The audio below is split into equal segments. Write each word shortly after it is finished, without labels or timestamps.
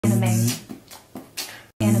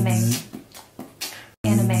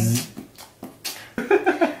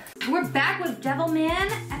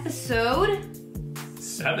Devilman episode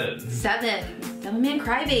 7. Devilman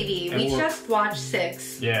Crybaby. We just watched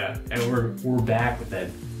 6. Yeah, and we're back with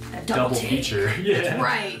that double feature. Yeah, that's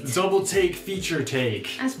right. Double take feature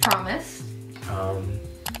take. As promised.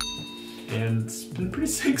 And it's been pretty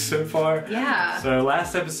sick so far. Yeah. So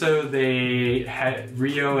last episode, they had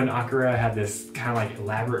Ryo and Akira had this kind of like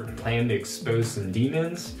elaborate plan to expose some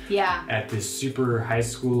demons. Yeah. At this super high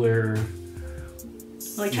schooler.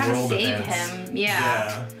 Like trying to save him.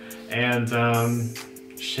 Yeah. And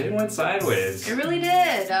shit went sideways. It really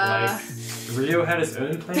did. Like Ryo had his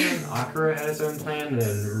own plan, Akira had his own plan,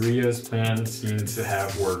 and Ryo's plan seemed to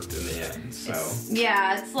have worked in the end. So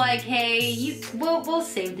it's like, hey, we'll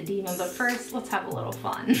save the demon, but first let's have a little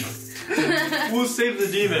fun. We'll save the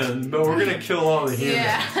demon, but we're gonna kill all the humans.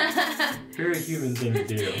 Yeah. Very human thing to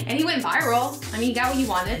do. And he went viral. I mean, he got what he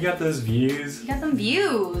wanted. He got those views. He got them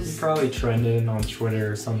views. He's probably trending on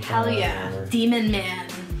Twitter or something. Hell yeah. Demon Man.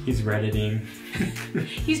 He's Redditing.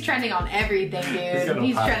 He's trending on everything, dude.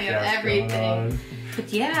 He's trending on everything.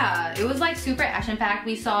 But yeah, it was like super action-packed.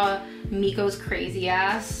 We saw Miko's crazy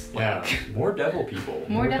ass. Yeah, more devil people.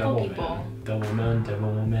 More devil people.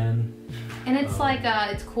 Devilman. And it's like,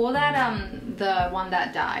 it's cool that the one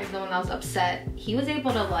that died, the one that was upset, he was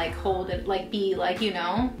able to like hold it, like be like, you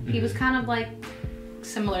know, he was kind of like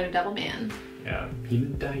similar to Devilman. Yeah, he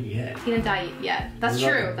didn't die yet. He didn't die yet. That's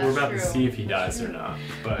true. We're about to see if he dies or not.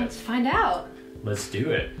 But let's find out. Let's do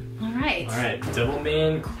it. All right. All right,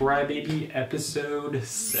 Devilman Crybaby episode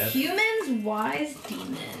 7. Humans, wise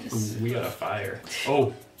demons. Ooh, we got a fire.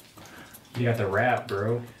 Oh, you got the rap,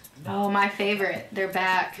 bro. Oh, my favorite. They're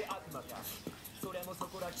back.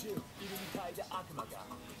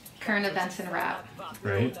 Current events and rap.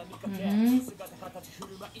 Right? Mm-hmm.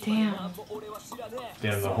 Damn.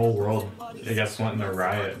 Damn, the whole world, I guess, went in a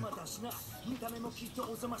riot.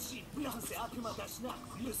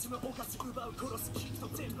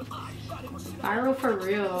 Viral for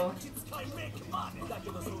real.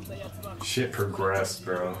 Shit progressed,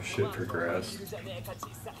 bro. Shit progressed.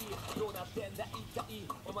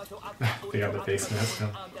 They got the face mask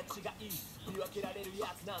now.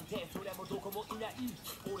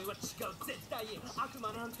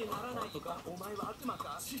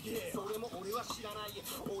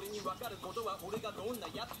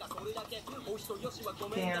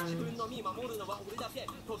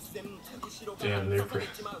 Damn, they're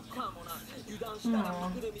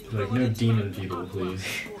like, no demon people, please.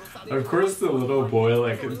 Of course, the little boy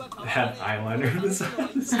like had eyeliner in his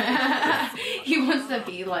eyes. He wants to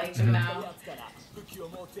be like them now.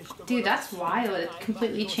 Dude, that's wild. It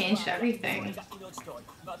completely changed everything.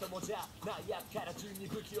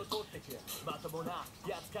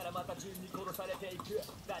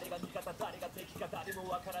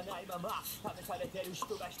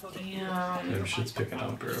 Damn. Damn, shit's picking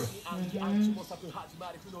up, bro. Damn.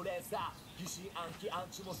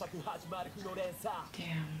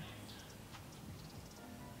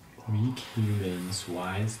 Weak humans,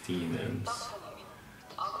 wise demons.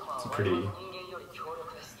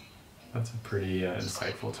 That's a pretty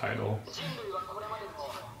insightful title.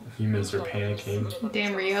 Humans are panicking.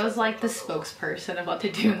 Damn, Ryo's like the spokesperson of what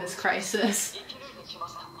to do in this crisis.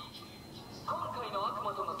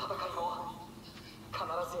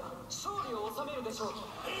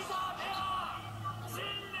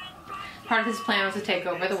 Part of his plan was to take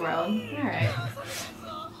over the world. Alright.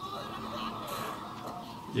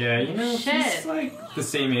 Yeah, you know, he's like the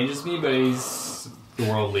same age as me, but he's the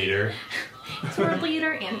world leader. He's a world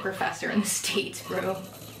leader and a professor in the States, bro.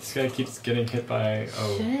 This guy keeps getting hit by,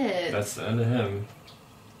 oh, shit. That's the end of him.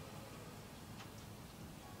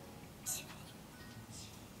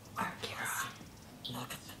 Akira.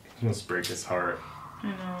 Almost break his heart.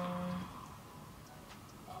 I know.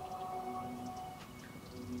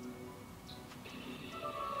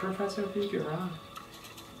 Professor Akira.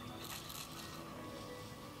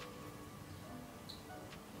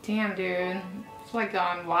 Damn, dude. It's like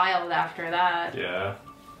gone wild after that. Yeah.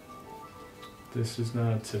 This is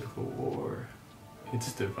not a typical war.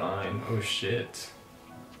 It's divine. Oh shit.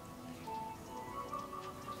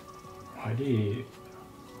 Why did he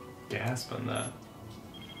gasp on that?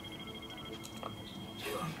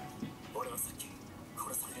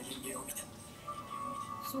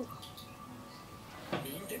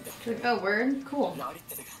 Oh, word? Cool.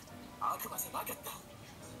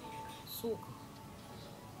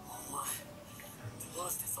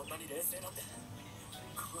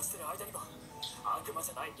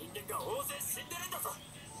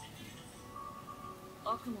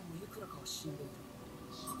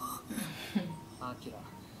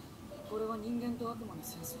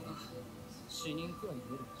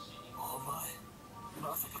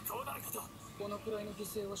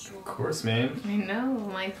 Of course, man. I know,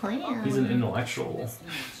 my plan. He's an intellectual.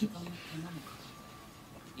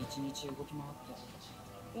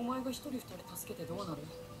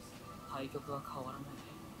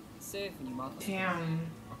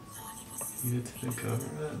 Damn. You to the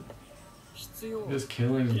government. Just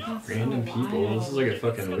killing random people. This is like a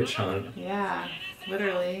fucking witch hunt. Yeah,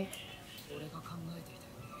 literally.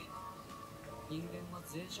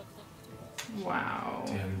 Wow.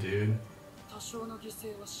 Damn, dude.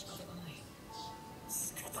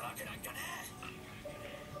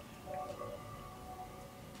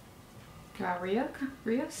 God,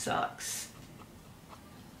 Rio sucks.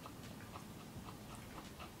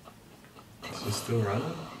 Is he still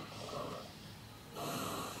running?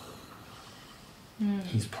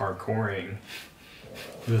 He's parkouring.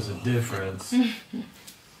 There's a difference.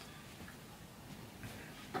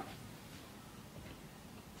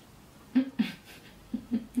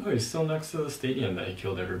 Oh, he's still next to the stadium that he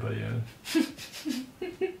killed everybody in.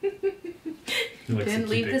 He likes Didn't to keep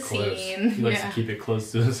leave it the close. scene. He likes to keep it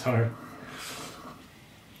close to his heart.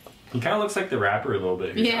 He kind of looks like the rapper a little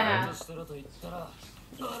bit. Yeah.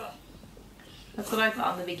 That's what I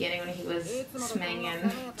thought in the beginning when he was smanging.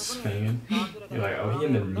 Smanging? You're like, oh, he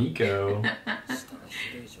and the Nico.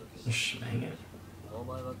 Smanging.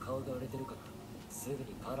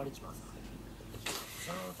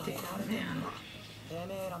 Damn, man.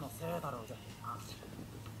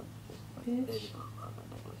 Bitch.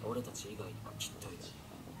 俺たち以外にもきっといる。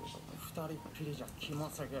二人っきりじゃキモ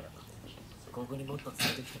すぎる。ここにもっと連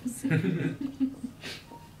れてきてます。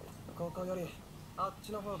ここよりあっ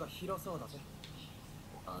ちの方が広そうだぜ。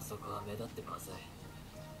あそこは目立ってまずい。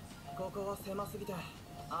ここは狭すぎて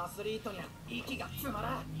アスリートには息が詰ま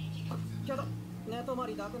らん。けど寝泊ま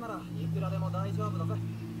りだけならいくらでも大丈夫だぜ。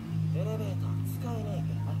エレベーター使えねえ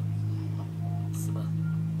けどな。すまん。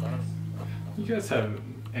頼む。You guys have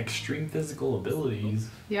extreme physical abilities.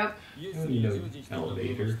 Yep. You don't need an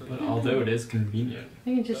elevator, but although it is convenient.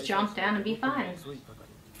 You can just jump down and be fine. This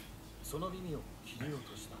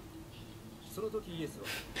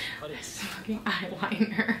fucking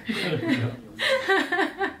eyeliner.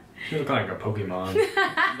 You look like a Pokemon.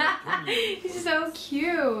 He's so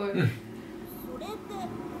cute.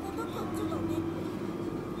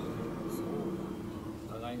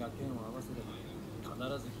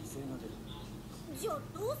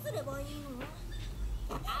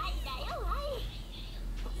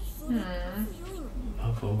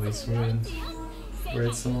 Love always wins.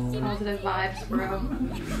 Red song. Positive vibes, bro.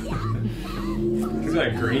 He's got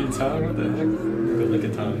a green tongue. What the heck? Good lick a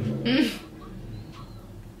tongue.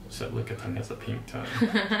 Except lick a tongue has a pink tongue.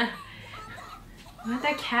 What,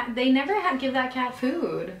 that cat? They never give that cat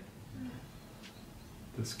food.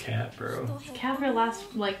 This cat, bro. This cat for the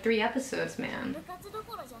last like 3 episodes, man.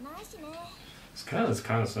 It's kind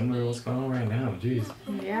of similar to what's going on right now. Jeez.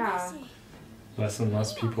 Yeah. Less and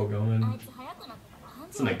less people going.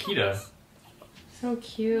 It's an Akita. So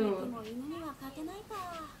cute.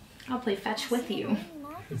 I'll play fetch with you.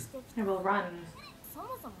 I will run.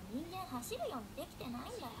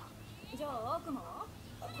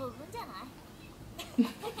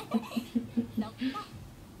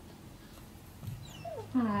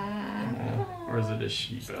 Aww. Or is it a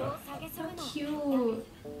Shiba? So cute.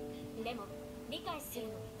 理解する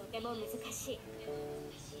のがとても難しい。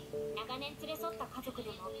長年連れ添った家族で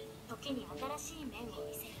も時に新しい面を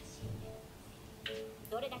見せる。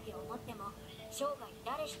どれだけ思っても生涯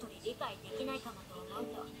誰一人理解できないかもと思う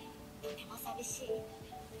ととても寂し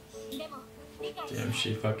い。でも理解しない。 Damn,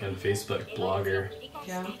 she fucking Facebook blogger.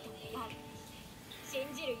 Yeah. 信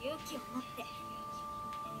じる勇気を持って。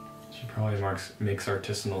 She probably makes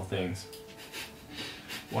artisanal things.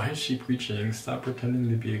 Why is she preaching? Stop pretending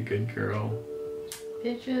to be a good girl.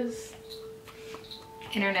 Bitches.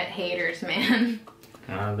 Internet haters, man.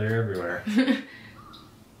 They're everywhere.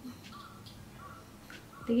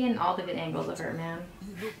 They get all the good angles of her, man.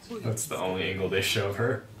 That's the only angle they show of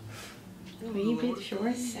her. We bitch,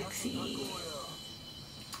 you're sexy.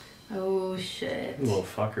 Oh shit. Little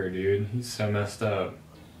fucker, dude. He's so messed up.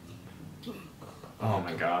 Oh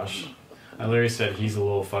my gosh. I literally said he's a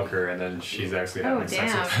little fucker, and then she's actually having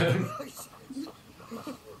sex with him.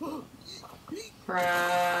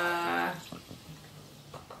 Bruh.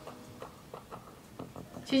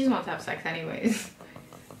 She just wants to have sex anyways.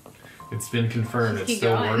 It's been confirmed. It Keep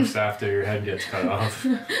still going. works after your head gets cut off.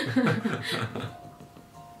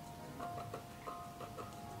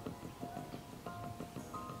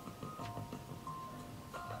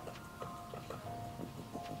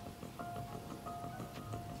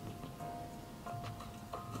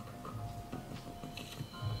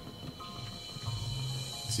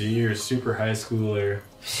 See, you're a super high schooler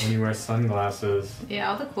when you wear sunglasses. Yeah,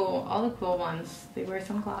 all the cool ones, they wear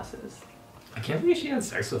sunglasses. I can't believe she had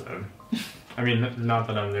sex with him. I mean, not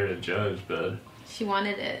that I'm there to judge, but She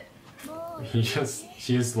wanted it.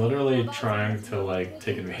 she is literally trying to like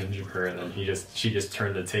take advantage of her, and then she just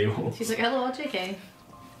turned the table. She's like, hello, JK.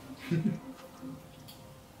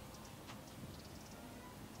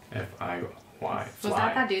 F-I-Y. Was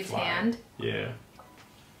that dude's fly. hand? Yeah.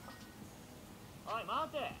 おい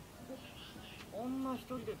待て女一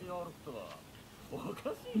人で出歩くとはおか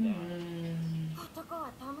しいね男は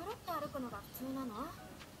たむろって歩くのが普通なの？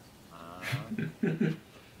あー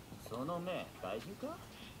その目大丈夫か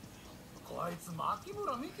こいつ牧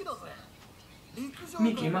村美樹だぜ陸上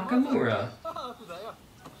ミキマカムラ。ハーフだよ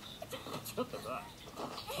ちょっとさ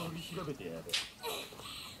取り調べてやる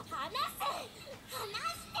話して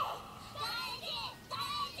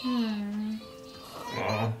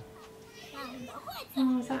Oh.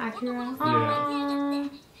 Oh, is that Akira? Yeah. なんで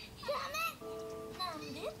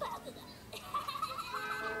バグがちゃ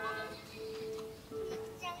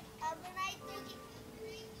ん危ない時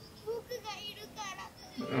僕がいるから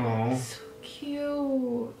Oh. So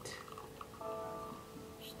cute.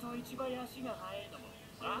 人一倍足が速いのも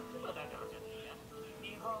悪魔だからじゃねえか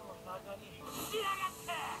日本をバカにしやがって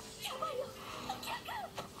やばいよ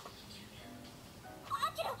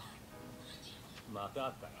アキラまたあ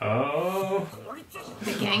った Oh.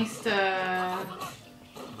 The gangster.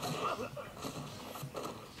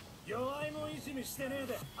 弱いもんいじめしてねえ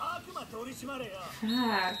で悪魔取り締まれよ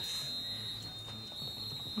Facts.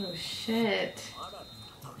 Oh shit. あら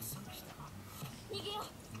たくさん来た逃げよ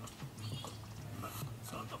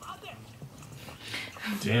ちょっと待て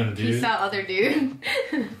Damn, Peace dude. out, other dude.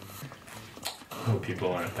 Hope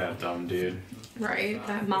people aren't that dumb, dude. Right?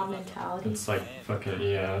 That mom mentality. It's like fucking,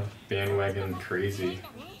 yeah, bandwagon crazy.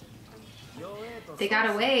 They got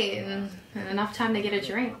away and enough time to get a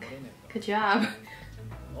drink. Good job.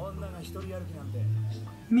 女が一人歩きなんて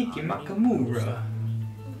Miki Makamura.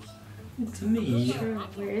 It's me. Sure,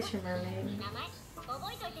 where is your mermaid? 名前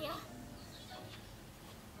覚えといてよ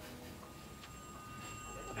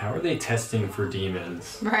How are they testing for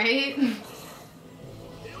demons? Right?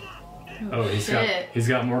 Oh, shit. he's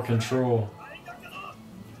got more control.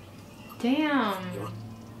 Damn.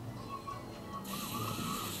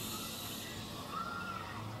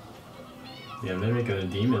 Yeah, they're making the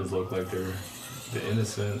demons look like they're the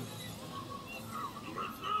innocent.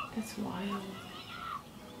 That's wild.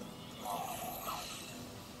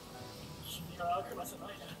 君は悪魔じゃない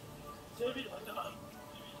なデビルマンだ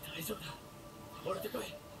大丈夫だ降りてこい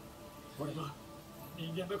俺は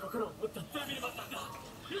人間の心を持ったデビルマンなんだ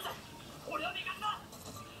うるさい俺は身軽だ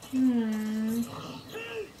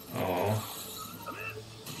Oh.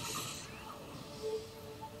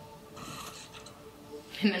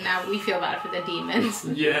 And then now we feel bad for the demons.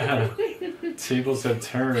 Yeah. Tables have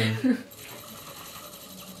turned.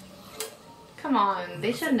 Come on,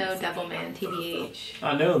 they should know Devilman, TBH.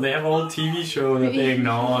 I know, they have a whole TV show that they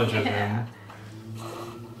acknowledge of him.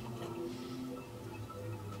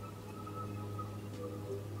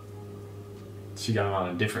 She got him on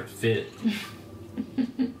a different fit.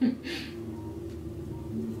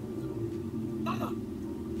 誰だ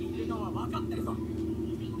いるのは分かってるぞあん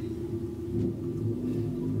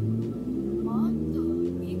た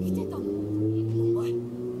生きてたのお前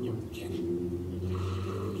余計に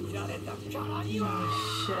見られたからには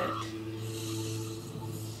Shit.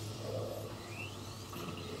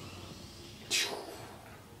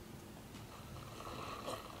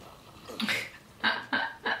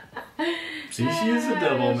 See, she is a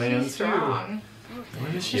devil man She's too. strong.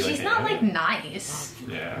 When is she But like? she's not like nice.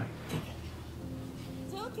 Yeah.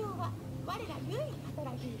 状況は我ら優位に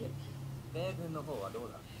働いている米軍の方はどう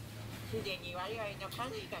だすでに我々の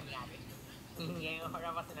管理下にある人間を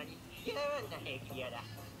滅ぼすのに十分な兵器用だ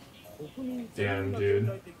Damn, dude.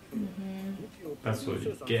 That's what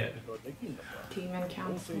you get Demon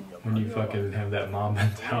council. when you fucking have that mom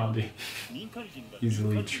mentality.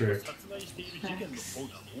 Easily tricked. Facts.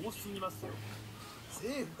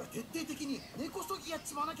 政府が徹底的に根こそぎやっ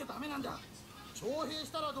ちまわなきゃダメなんだ徴兵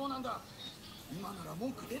したらどうなんだ今なら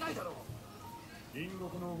文句出ないだろう隣国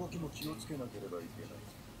の動きも気をつけなければいけない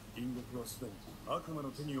隣国はすでに悪魔の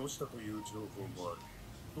手に落ちたという情報もあ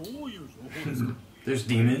るどういう情報ですか There's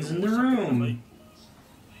demons in the room.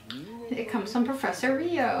 It comes from Professor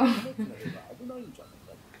Rio.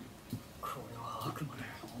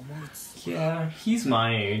 Yeah, he's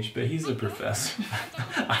my age, but he's a professor.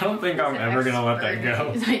 I don't think I'm ever gonna let that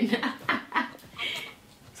go. I know.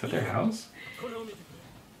 Is that their house?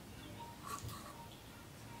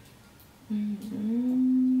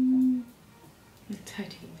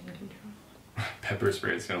 Demon control. Pepper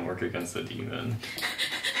spray is gonna work against the demon.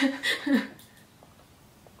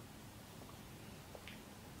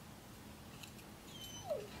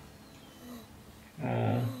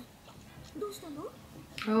 Oh.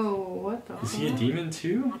 Oh, what the Is he a fuck? demon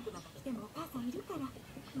too?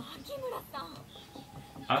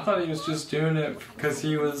 I thought he was just doing it because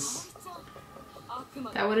he was.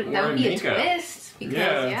 That would Wearing be a makeup. twist because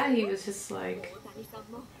Yeah. yeah, he was just like.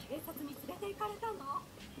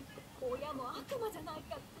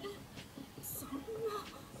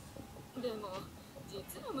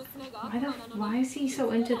 Why is he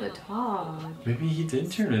so into the dog? Maybe he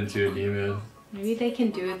did turn into a demon. Maybe they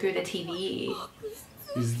can do it through the TV.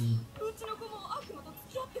 He's.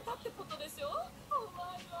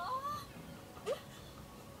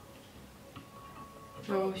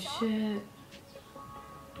 Oh shit.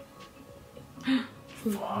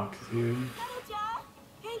 Fuck, dude.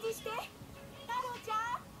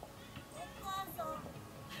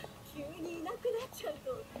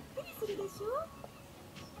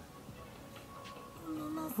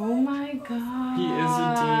 Oh my god. He is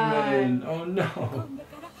a demon. Oh no.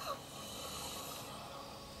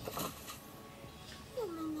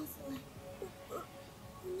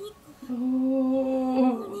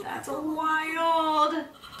 Oh, that's wild.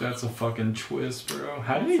 That's a fucking twist, bro.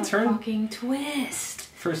 How did he That's a turn? fucking twist.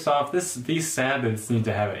 First off, these Sabbaths need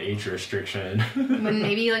to have an age restriction. When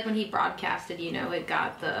maybe like when he broadcasted, you know, it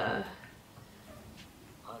got the.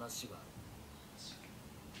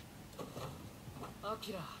 I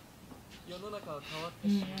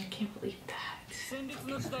can't believe that. 戦慄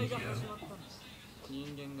の時代が始まったんです。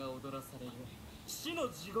人間が踊らされる死の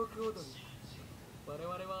地獄踊り。我々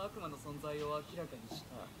は悪魔の存在を明らかにした。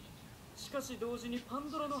しかし同時にパン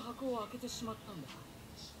ドラの箱を開けてしまったんだ。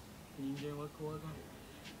人間は怖がる。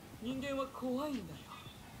人間は怖いんだよ。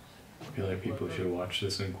I feel like people should watch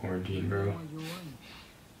this in quarantine, bro.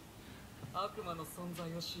 悪魔の存在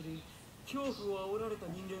を知り、恐怖を煽られた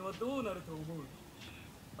人間はどうなると思う？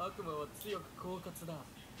悪魔は強く狡猾だ。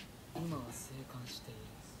今は静観してい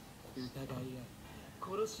る。疑い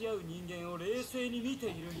合い、殺し合う人間を冷静に見て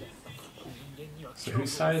いるんだ。 So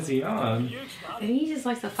whose side is he on? I think he just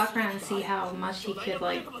likes to fuck around and see how much he could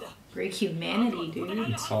like break humanity, dude.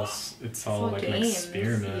 It's all like an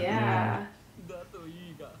experiment. Yeah. だと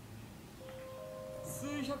いいが、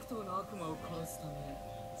数百頭の悪魔を殺すため、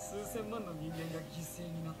数千万の人間が犠牲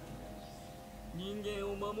になっている。人間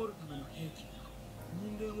を守るための兵器が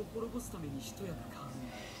人間を滅ぼすために一役買う。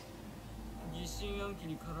疑心暗鬼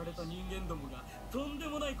に駆られた人間どもがとんで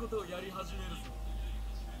もないことをやり始めるぞ。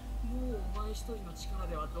もうお前一人の力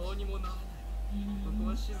ではどうにもならない。ここ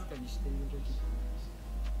は静かにしているべきだ。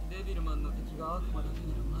デビルマンの敵が悪魔だけ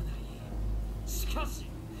ならまだいい。しかし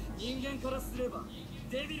人間からすれば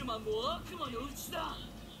デビルマンも悪魔のうちだ。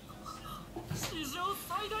史上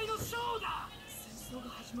最大のショーだ。戦争が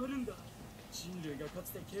始まるんだ。人類がか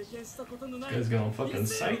つて経験したことのない。 This guy's going fucking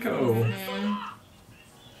psycho.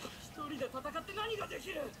 一人で戦って何がで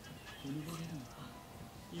きる？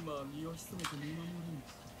今は身を潜めて見守るんだ。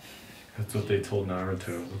 That's what they told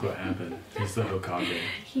Naruto. Look what happened. He's the Hokage.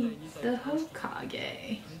 He's the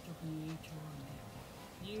Hokage.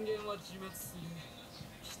 人間は自滅する。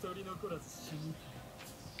一人残らず死ぬ。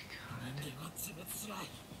人間は自滅しな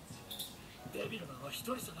い。デビルマンは一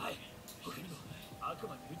人じゃない。他にも悪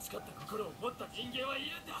魔に打ち勝った心を持った人間はい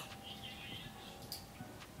るんだ。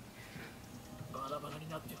バラバラに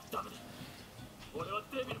なってはダメだ。俺は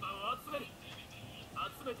デビルマンを集める。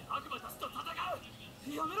集めて悪魔たちと戦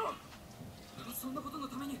う。やめろ。そんなことの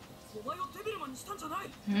ためにお前をデビルマンにしたんじゃない。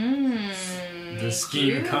The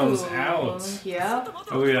scheme comes out. Yeah.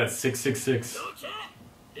 Oh, look at that 666.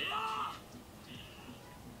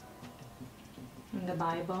 In the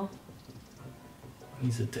Bible.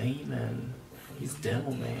 He's a demon. He's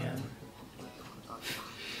Devilman.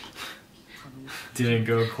 Didn't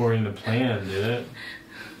go according to plan, did it?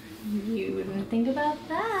 You wouldn't think about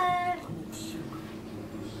that.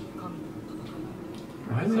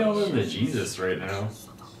 Why is he all into Jesus right now?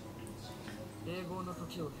 永劫の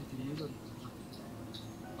時を経て緑を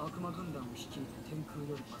悪魔軍団を率いて天空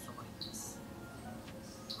より災います。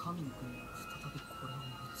神の国が再びこれを持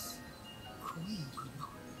つ。神の国が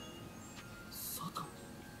サタン。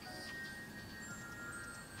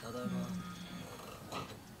ただいま。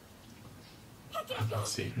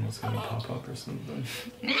 Satan was gonna pop up or something.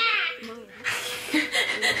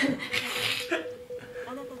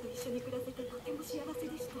 あなたと一緒に暮らせてとても幸せ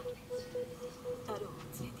でした。タロを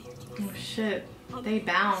連れて行きます。 Oh shit. They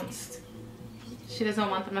bounced. She doesn't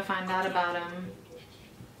want them to find out about him.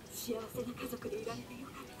 幸せな家族でいられてよ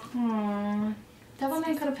かった。Aww.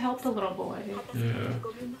 Devilman could have helped the little boy. Yeah.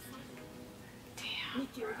 ミ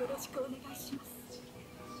キをよろしくお願いします。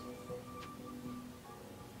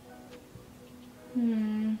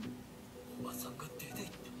おばさんが出て行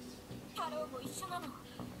った。太郎も一緒なの。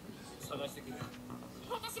探してくる。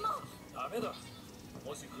私も。ダメだ。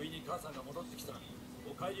もし不意に母さんが戻ってきたら、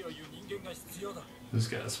お帰りを言う人間が必要だ。This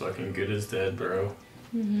guy's fucking good as dead, bro.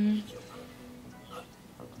 任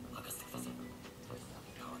せてください。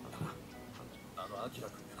変わったな。アキラ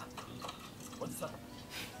君がな。おじさん。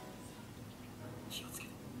気をつけ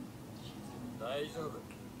て。大丈夫。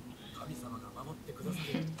神様が守ってください。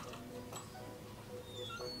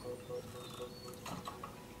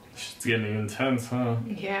Shit's getting intense, huh?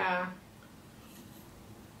 Yeah.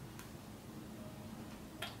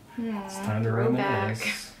 It's time to run back.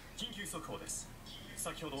 this. 緊急速報です。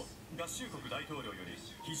先ほど合衆国大統領より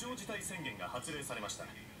非常事態宣言が発令されました。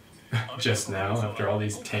Just now, after all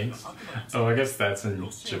these tanks? Oh, I guess that's in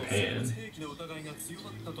Japan.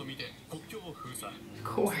 Of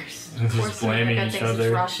course. They're just blaming America each thinks it's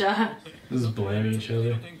other. Russia. Just blaming each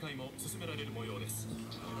other.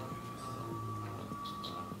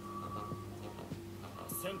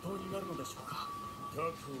 戦闘になるのでしょうか。核を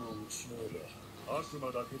失えば悪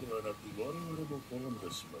魔だけではなく我々も滅ん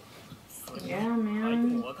でしまう。 Yeah, 相手 man.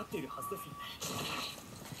 も分かっているはずですよ。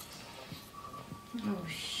 Oh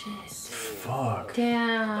shit. Fuck.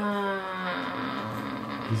 Damn.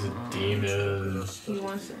 He's a demon. He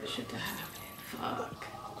wants that shit to happen. Fuck.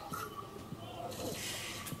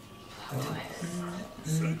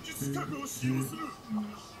 戦術核を使用する。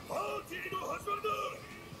パーティーの始まりだ。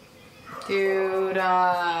 Dude,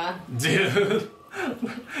 Dude.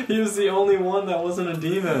 He was the only one that wasn't a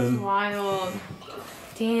demon. wild.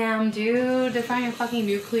 Damn, dude, they're firing a fucking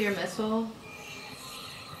nuclear missile.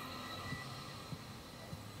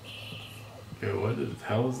 Okay, what the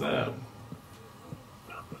hell is that?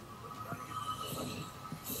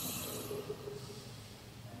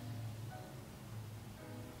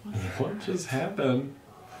 What just happened?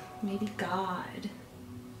 Maybe God.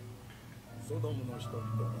 ソドムの人々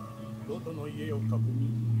がロトの家を囲み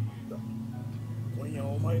だ。今夜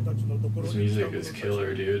お前たちのところ This に来た music 者 is たち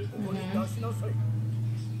killer, dude. ここに出しなさい。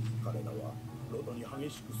彼らはロトに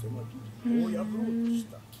激しく迫り、こう破ろうとし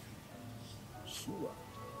た。主は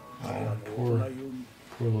彼らの Oh, 行いを見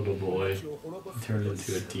poor little boy. He turned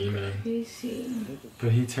into a demon. Crazy.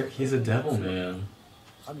 But he's a devil man.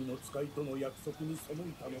 神の使いとの約束に背い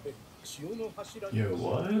たので潮の柱に Yo,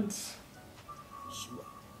 what? 主は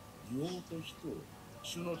硫黄と人を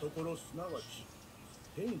主のところすなわち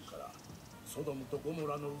天からソドムとゴモ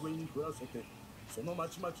ラの上に降らせてその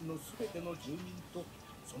町々のすべての住民と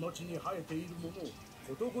その地に生えているものを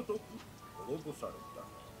ことごとく滅ぼされた。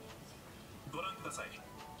ご覧ください。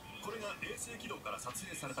これが衛星軌道から撮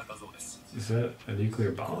影された画像です。 Is that a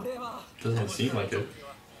nuclear bomb? Doesn't seem like it.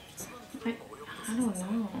 I don't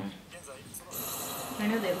know. I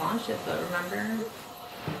know they launched it, but remember?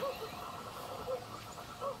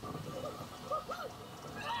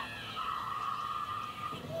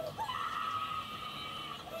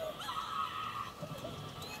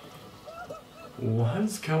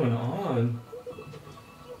 What's going on?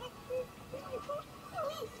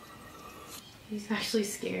 He's actually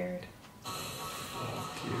scared.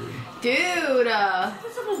 Dude. Dude,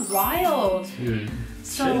 that's a little wild. Dude,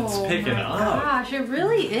 So, shit's picking my up. Gosh, it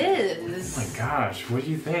really is. Oh my gosh, what do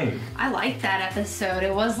you think? I liked that episode.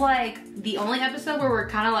 It was like the only episode where we're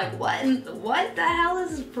kind of like, what the hell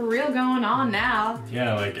is for real going on now?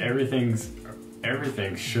 Yeah, like everything's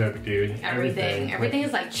shook, dude. Everything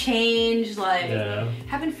is like changed, like Yeah.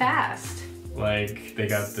 happened fast. Like, they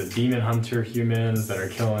got the demon hunter humans that are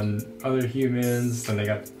killing other humans, then they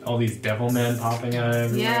got all these devil men popping out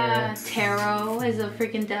everywhere. Yeah, Taro is a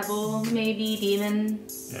freaking devil, maybe demon.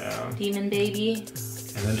 Yeah. Demon baby.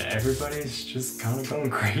 And then everybody's just kind of going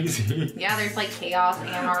crazy. Yeah, there's like chaos,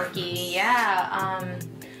 anarchy. Yeah.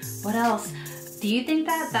 What else? Do you think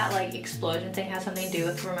that like explosion thing has something to do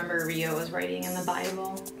with, remember Rio was writing in the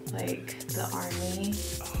Bible? Like the army?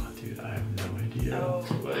 Oh, dude, I have no idea. Oh.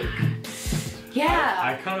 Like, yeah.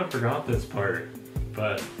 I kind of forgot this part,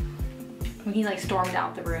 but when he like stormed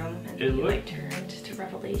out the room and he It looked- like turned to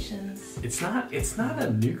Revelations. it's not a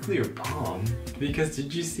nuclear bomb, because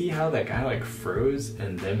did you see how that guy like froze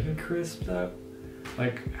and then he crisped up?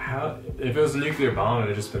 Like, how, if it was a nuclear bomb, it would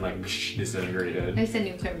have just been like disintegrated. It's a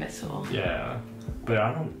nuclear missile. Yeah, but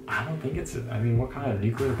I don't think it's. I mean, what kind of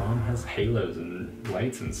nuclear bomb has halos and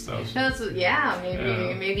lights and stuff? No, it's, yeah,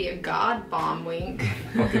 Yeah. maybe a god bomb wink.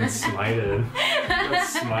 Fucking smited.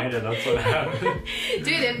 That's smited. That's what happened. Dude,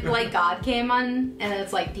 if like God came on and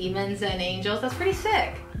it's like demons and angels, that's pretty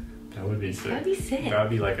sick. That would be sick. That'd be sick. That would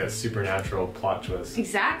be like a supernatural plot twist.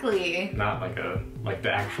 Exactly. Not like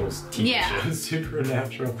the actual TV show,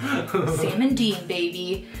 Supernatural. Sam and Dean,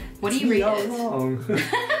 baby. What do you rate it? Wrong.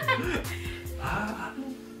 I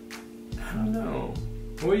don't know.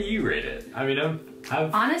 What do you rate it? I mean,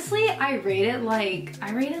 I've honestly, I rate it like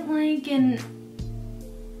in.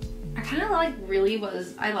 I kind of like really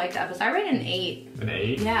was. I liked that episode. I rate it an 8. An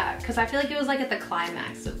 8? Yeah, because I feel like it was like at the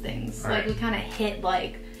climax of things. All like right. we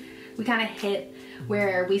kind of hit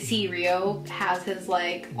where we see Rio has his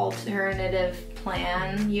like alternative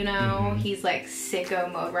plan. You know, he's like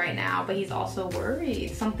sicko mode right now, but he's also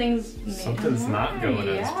worried something's not going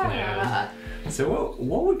as yeah. planned. So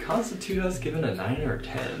what would constitute us giving a 9 or a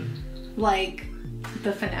 10? Like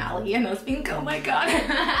the finale and us being, oh my god.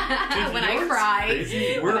 Dude, when I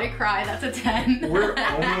cry, that's a 10. We're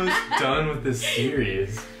almost done with this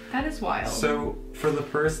series. That is wild. So for the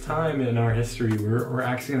first time in our history, we're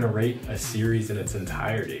actually going to rate a series in its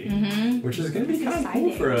entirety, which is going to be kind of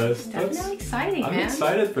cool for us. Definitely exciting, I'm man.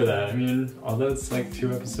 excited for that. I mean, although it's like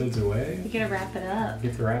 2 episodes away, We gotta wrap it up. we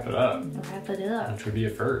get to wrap it up, Wrap it up. which would be a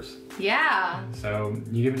first. Yeah. So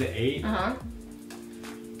you give it an 8. Uh-huh.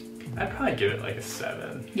 I'd probably give it like a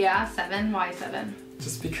 7. Yeah, 7. Why 7?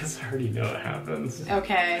 Just because I already know it happens.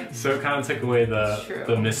 Okay. So it kind of took away True.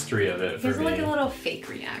 the mystery of it for There's me. like a little fake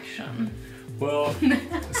reaction. Well,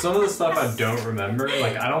 some of the stuff I don't remember,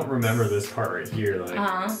 like I don't remember this part right here,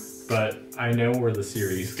 like, but I know where the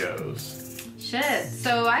series goes. Shit.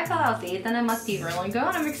 So I thought I was 8, then it must be really good.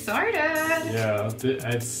 I'm excited. Yeah,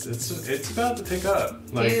 it's about to pick up.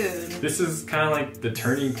 Like, Dude. This is kind of like the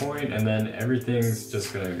turning point, and then everything's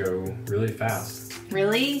just gonna go really fast.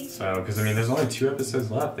 Really? So, because I mean, there's only 2 episodes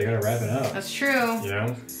left. They gotta wrap it up. That's true. You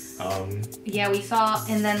know? Yeah, we saw,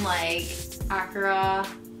 and then like Akira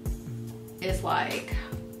is like,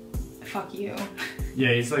 fuck you.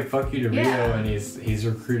 Yeah, he's like, fuck you to Rio, and he's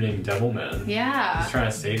recruiting Devilman. Yeah. He's trying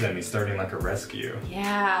to save them. He's starting like a rescue.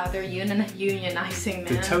 Yeah, they're unionizing, man.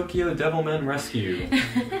 The Tokyo Devilman Rescue.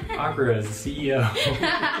 Akira is the CEO.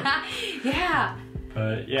 Yeah.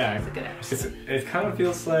 But yeah, That's a good episode. it kind of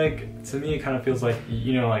feels like, to me, it kind of feels like,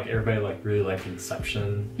 you know, like everybody like really like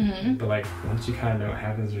Inception. But like once you kind of know what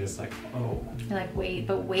happens, you're just like, oh. You're like, wait,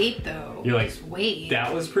 but wait though. You're like, just wait.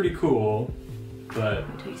 That was pretty cool, but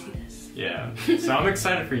Until you see this. yeah. So I'm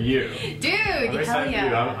excited for you. Dude, I'm hell excited for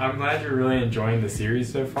you. yeah. I'm glad you're really enjoying the series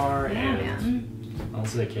so far, Yeah, and man.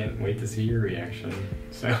 also I can't wait to see your reaction.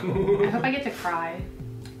 So I hope I get to cry.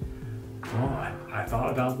 well, I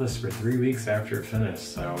thought about this for 3 weeks after it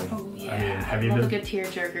finished, so Oh yeah. I mean, have you Love been? a good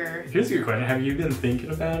tearjerker. Here's a good question: have you been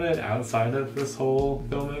thinking about it outside of this whole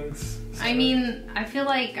filmings? I mean, I feel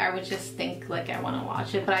like I would just think like I want to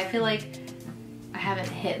watch it, but I feel like I haven't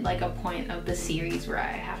hit like a point of the series where I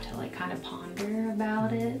have to like kind of ponder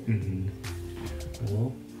about it.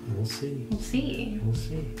 Well, we'll see. We'll see. We'll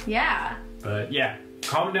see. Yeah, But yeah,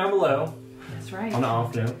 comment down below. that's right. On an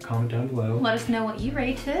off note, comment down below. Let us know what you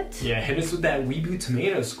rate it. Yeah, hit us with that Wibu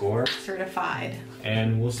tomato score, Certified.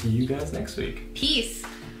 and we'll see you guys next week Peace.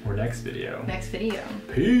 or next video. Next video.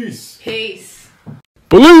 Peace. Peace.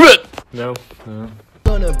 Believe it. No.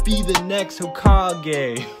 Gonna be the next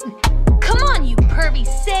Hokage. Come on, you pervy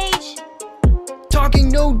sage! Talking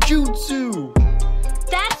no jutsu.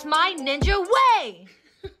 That's my ninja way!